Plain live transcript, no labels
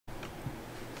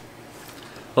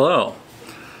Hello.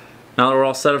 Now that we're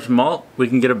all set up to malt, we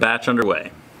can get a batch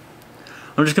underway.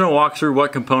 I'm just going to walk through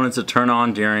what components to turn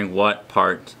on during what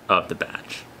part of the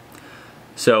batch.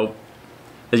 So,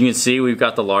 as you can see, we've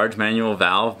got the large manual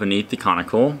valve beneath the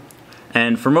conical.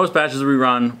 And for most batches we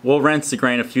run, we'll rinse the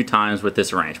grain a few times with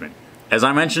this arrangement. As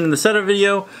I mentioned in the setup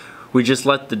video, we just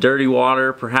let the dirty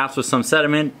water, perhaps with some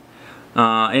sediment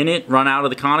in it, run out of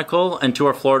the conical and to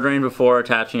our floor drain before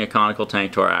attaching a conical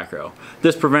tank to our Acro.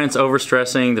 This prevents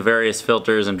overstressing the various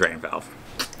filters and drain valve.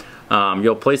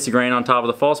 You'll place the grain on top of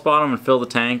the false bottom and fill the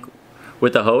tank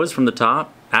with the hose from the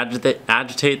top.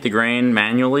 Agitate the grain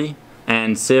manually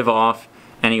and sieve off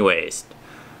any waste.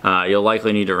 You'll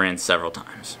likely need to rinse several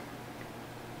times.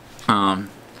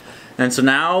 And so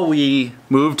now we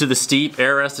move to the steep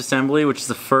air rest assembly, which is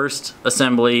the first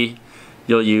assembly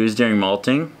you'll use during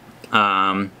malting.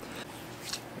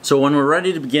 So when we're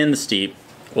ready to begin the steep,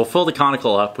 we'll fill the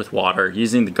conical up with water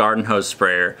using the garden hose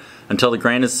sprayer until the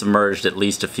grain is submerged at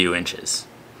least a few inches.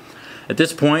 At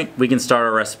this point, we can start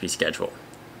our recipe schedule.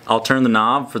 I'll turn the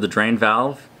knob for the drain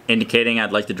valve, indicating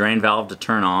I'd like the drain valve to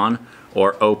turn on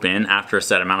or open after a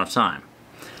set amount of time.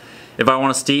 If I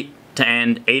want a steep to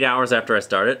end 8 hours after I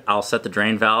start it, I'll set the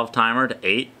drain valve timer to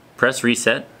 8, press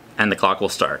reset, and the clock will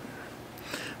start.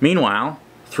 Meanwhile,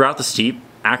 throughout the steep,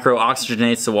 Acro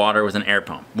oxygenates the water with an air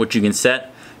pump, which you can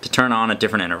set to turn on at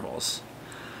different intervals.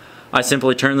 I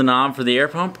simply turn the knob for the air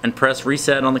pump and press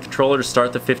reset on the controller to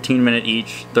start the 15-minute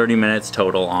each, 30 minutes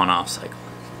total on-off cycle.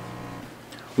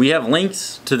 We have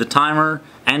links to the timer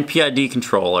and PID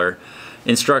controller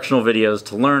instructional videos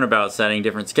to learn about setting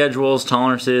different schedules,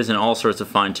 tolerances, and all sorts of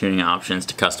fine-tuning options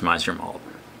to customize your malt.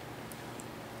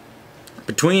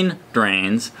 Between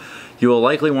drains, you will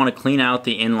likely want to clean out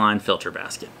the inline filter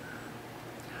basket.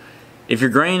 If your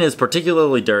grain is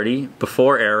particularly dirty,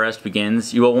 before air rest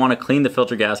begins, you will want to clean the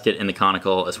filter gasket in the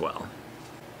conical as well.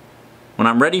 When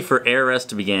I'm ready for air rest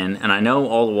to begin, and I know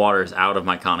all the water is out of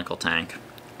my conical tank,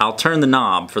 I'll turn the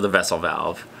knob for the vessel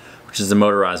valve, which is the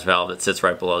motorized valve that sits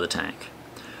right below the tank.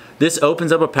 This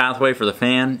opens up a pathway for the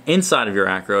fan inside of your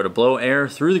Acro to blow air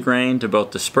through the grain to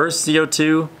both disperse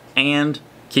CO2 and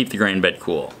keep the grain bed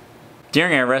cool.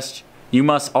 During air rest, you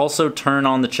must also turn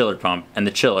on the chiller pump and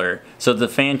the chiller so that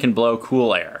the fan can blow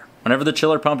cool air. Whenever the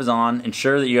chiller pump is on,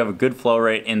 ensure that you have a good flow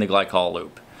rate in the glycol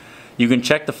loop. You can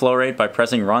check the flow rate by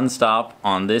pressing run stop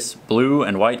on this blue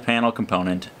and white panel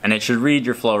component, and it should read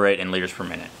your flow rate in liters per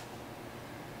minute.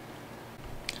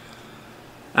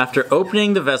 After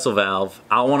opening the vessel valve,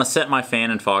 I'll want to set my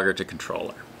fan and fogger to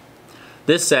controller.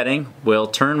 This setting will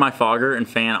turn my fogger and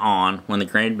fan on when the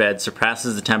grain bed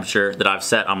surpasses the temperature that I've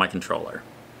set on my controller.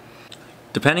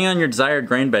 Depending on your desired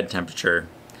grain bed temperature,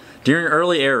 during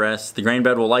early air rest, the grain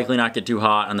bed will likely not get too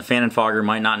hot and the fan and fogger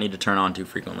might not need to turn on too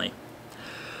frequently.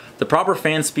 The proper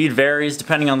fan speed varies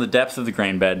depending on the depth of the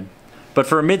grain bed, but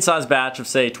for a mid-sized batch of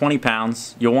say 20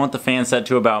 pounds, you'll want the fan set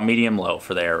to about medium-low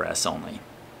for the air rest only.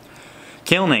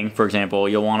 Kilning, for example,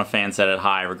 you'll want a fan set at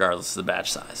high regardless of the batch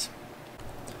size.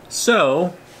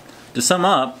 So, to sum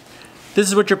up, this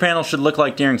is what your panel should look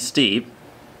like during steep,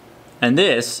 and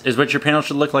this is what your panel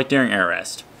should look like during air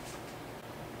rest.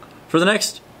 For the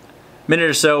next minute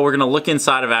or so, we're going to look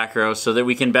inside of Acro so that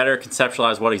we can better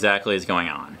conceptualize what exactly is going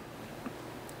on.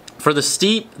 For the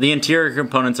steep, the interior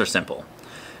components are simple.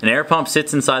 An air pump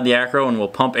sits inside the Acro and will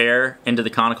pump air into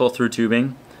the conical through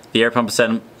tubing, the air pump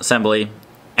assembly,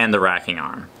 and the racking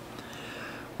arm.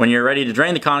 When you're ready to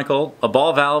drain the conical, a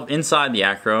ball valve inside the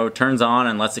Acro turns on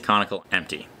and lets the conical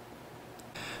empty.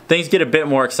 Things get a bit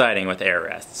more exciting with air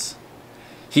rests.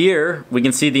 Here, we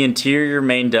can see the interior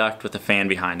main duct with a fan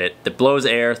behind it that blows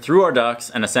air through our ducts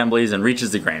and assemblies and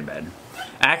reaches the grain bed.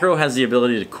 Acro has the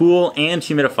ability to cool and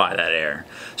humidify that air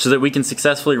so that we can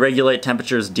successfully regulate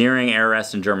temperatures during air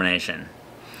rest and germination.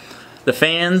 The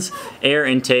fan's air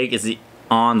intake is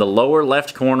on the lower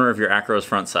left corner of your Acro's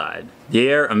front side. The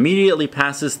air immediately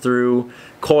passes through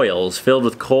coils filled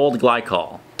with cold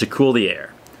glycol to cool the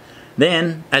air.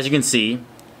 Then, as you can see,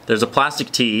 there's a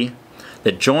plastic T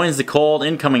that joins the cold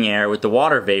incoming air with the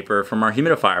water vapor from our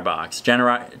humidifier box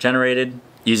generated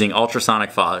using ultrasonic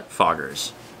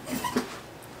foggers.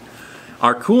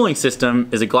 Our cooling system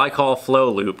is a glycol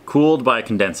flow loop cooled by a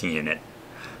condensing unit.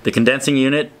 The condensing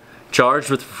unit,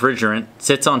 charged with refrigerant,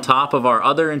 sits on top of our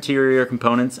other interior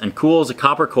components and cools a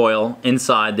copper coil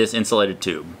inside this insulated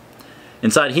tube.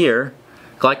 Inside here,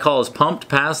 glycol is pumped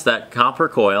past that copper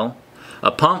coil. A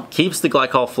pump keeps the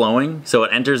glycol flowing so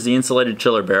it enters the insulated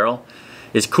chiller barrel,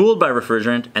 is cooled by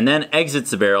refrigerant, and then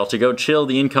exits the barrel to go chill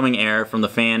the incoming air from the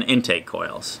fan intake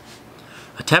coils.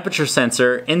 A temperature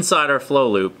sensor inside our flow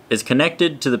loop is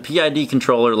connected to the PID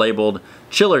controller labeled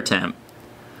chiller temp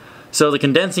So the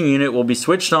condensing unit will be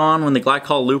switched on when the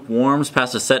glycol loop warms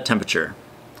past a set temperature.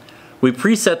 We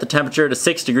preset the temperature to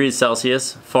 6 degrees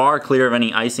Celsius, far clear of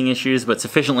any icing issues, but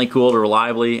sufficiently cool to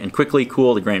reliably and quickly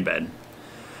cool the grain bed.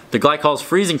 The glycol's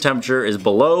freezing temperature is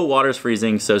below water's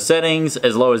freezing, so settings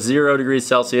as low as 0 degrees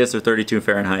Celsius or 32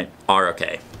 Fahrenheit are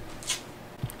okay.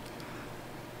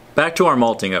 Back to our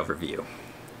malting overview.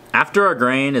 After our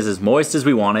grain is as moist as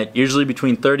we want it, usually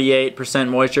between 38%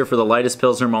 moisture for the lightest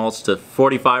Pilsner malts to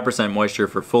 45% moisture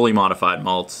for fully modified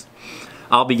malts,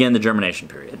 I'll begin the germination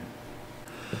period.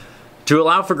 To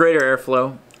allow for greater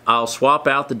airflow, I'll swap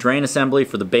out the drain assembly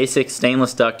for the basic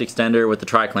stainless duct extender with the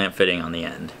tri-clamp fitting on the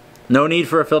end. No need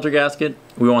for a filter gasket,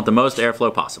 we want the most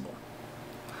airflow possible.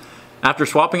 After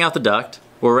swapping out the duct,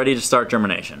 we're ready to start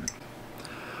germination.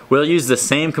 We'll use the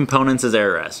same components as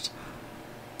air rest.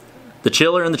 The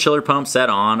chiller and the chiller pump set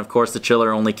on, of course the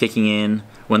chiller only kicking in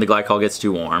when the glycol gets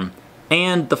too warm,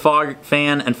 and the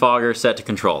fan and fogger set to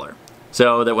controller,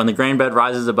 so that when the grain bed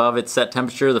rises above its set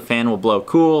temperature, the fan will blow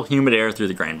cool, humid air through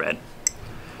the grain bed.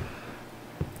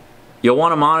 You'll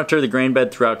want to monitor the grain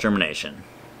bed throughout germination.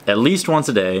 At least once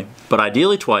a day, but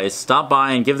ideally twice. Stop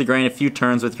by and give the grain a few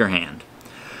turns with your hand.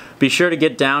 Be sure to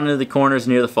get down into the corners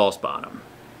near the false bottom.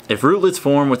 If rootlets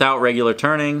form without regular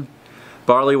turning,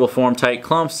 barley will form tight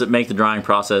clumps that make the drying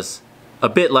process a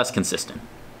bit less consistent.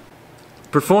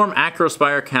 Perform Acro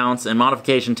spire counts and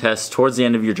modification tests towards the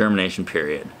end of your germination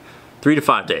period, 3 to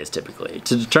 5 days typically,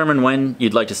 to determine when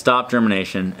you'd like to stop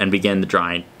germination and begin the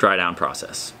dry down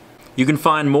process. You can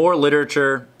find more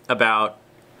literature about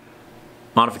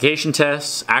modification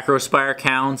tests, Acro spire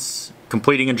counts,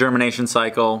 completing a germination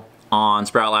cycle on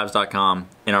sproutlabs.com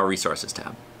in our resources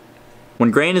tab. When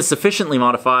grain is sufficiently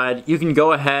modified, you can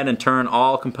go ahead and turn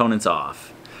all components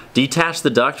off. Detach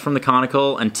the duct from the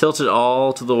conical and tilt it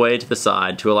all to the way to the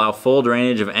side to allow full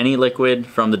drainage of any liquid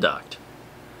from the duct.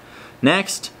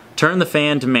 Next, turn the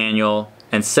fan to manual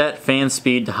and set fan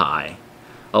speed to high.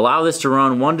 Allow this to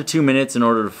run 1 to 2 minutes in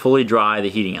order to fully dry the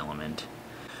heating element.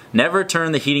 Never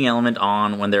turn the heating element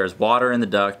on when there is water in the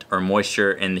duct or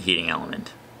moisture in the heating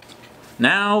element.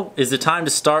 Now is the time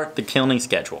to start the kilning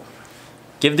schedule.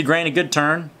 Give the grain a good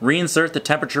turn, reinsert the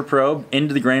temperature probe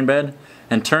into the grain bed,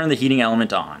 and turn the heating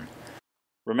element on.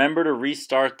 Remember to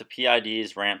restart the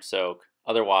PID's ramp soak,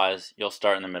 otherwise you'll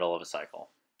start in the middle of a cycle.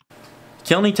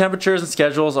 Kilning temperatures and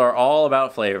schedules are all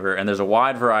about flavor, and there's a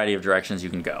wide variety of directions you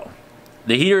can go.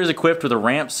 The heater is equipped with a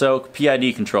ramp soak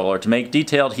PID controller to make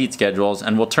detailed heat schedules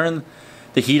and will turn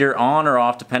the heater on or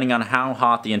off depending on how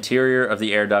hot the interior of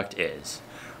the air duct is.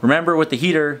 Remember, with the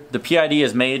heater, the PID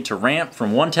is made to ramp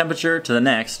from one temperature to the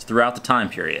next throughout the time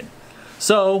period.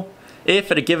 So,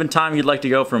 if at a given time you'd like to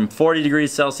go from 40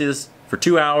 degrees Celsius for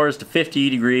 2 hours to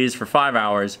 50 degrees for 5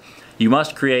 hours, you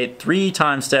must create 3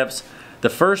 time steps.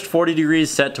 The first 40 degrees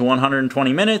set to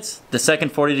 120 minutes, the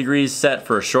second 40 degrees set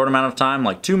for a short amount of time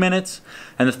like 2 minutes,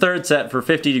 and the third set for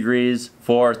 50 degrees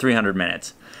for 300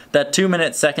 minutes. That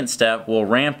 2-minute second step will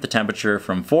ramp the temperature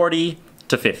from 40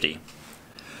 to 50.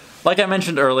 Like I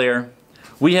mentioned earlier,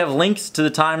 we have links to the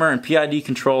timer and PID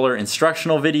controller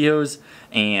instructional videos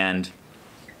and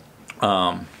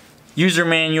user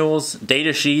manuals,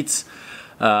 data sheets,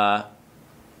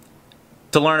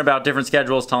 to learn about different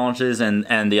schedules, tolerances,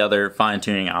 and the other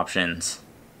fine-tuning options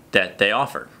that they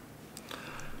offer.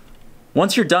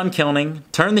 Once you're done kilning,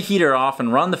 turn the heater off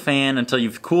and run the fan until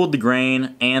you've cooled the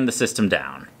grain and the system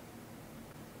down.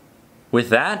 With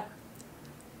that,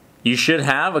 you should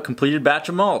have a completed batch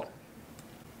of malt.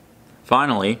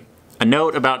 Finally, a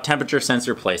note about temperature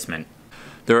sensor placement.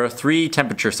 There are 3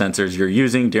 temperature sensors you're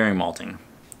using during malting.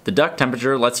 The duct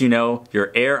temperature lets you know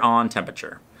your air-on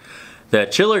temperature. The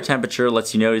chiller temperature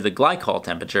lets you know the glycol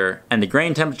temperature, and the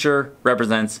grain temperature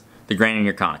represents the grain in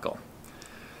your conical.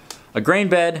 A grain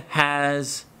bed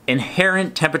has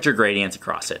inherent temperature gradients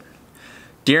across it.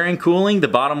 During cooling, the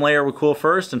bottom layer will cool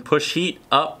first and push heat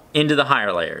up into the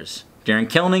higher layers. During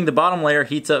kilning, the bottom layer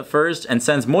heats up first and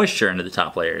sends moisture into the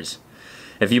top layers.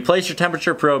 If you place your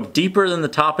temperature probe deeper than the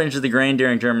top inch of the grain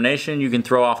during germination, you can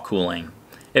throw off cooling.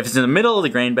 If it's in the middle of the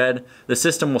grain bed, the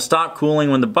system will stop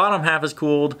cooling when the bottom half is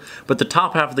cooled, but the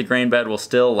top half of the grain bed will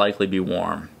still likely be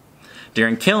warm.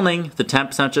 During kilning, the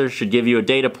temp sensor should give you a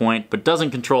data point, but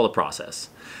doesn't control the process.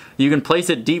 You can place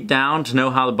it deep down to know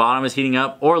how the bottom is heating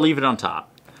up, or leave it on top.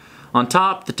 On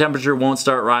top, the temperature won't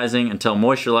start rising until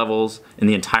moisture levels in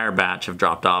the entire batch have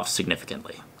dropped off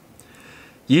significantly.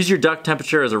 Use your duct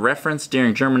temperature as a reference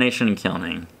during germination and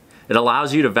kilning. It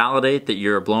allows you to validate that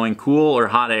you're blowing cool or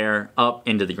hot air up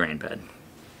into the grain bed.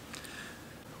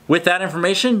 With that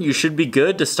information, you should be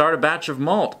good to start a batch of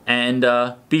malt, and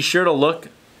be sure to look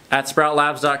at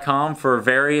sproutlabs.com for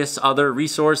various other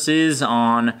resources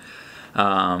on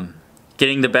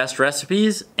getting the best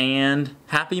recipes, and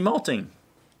happy malting!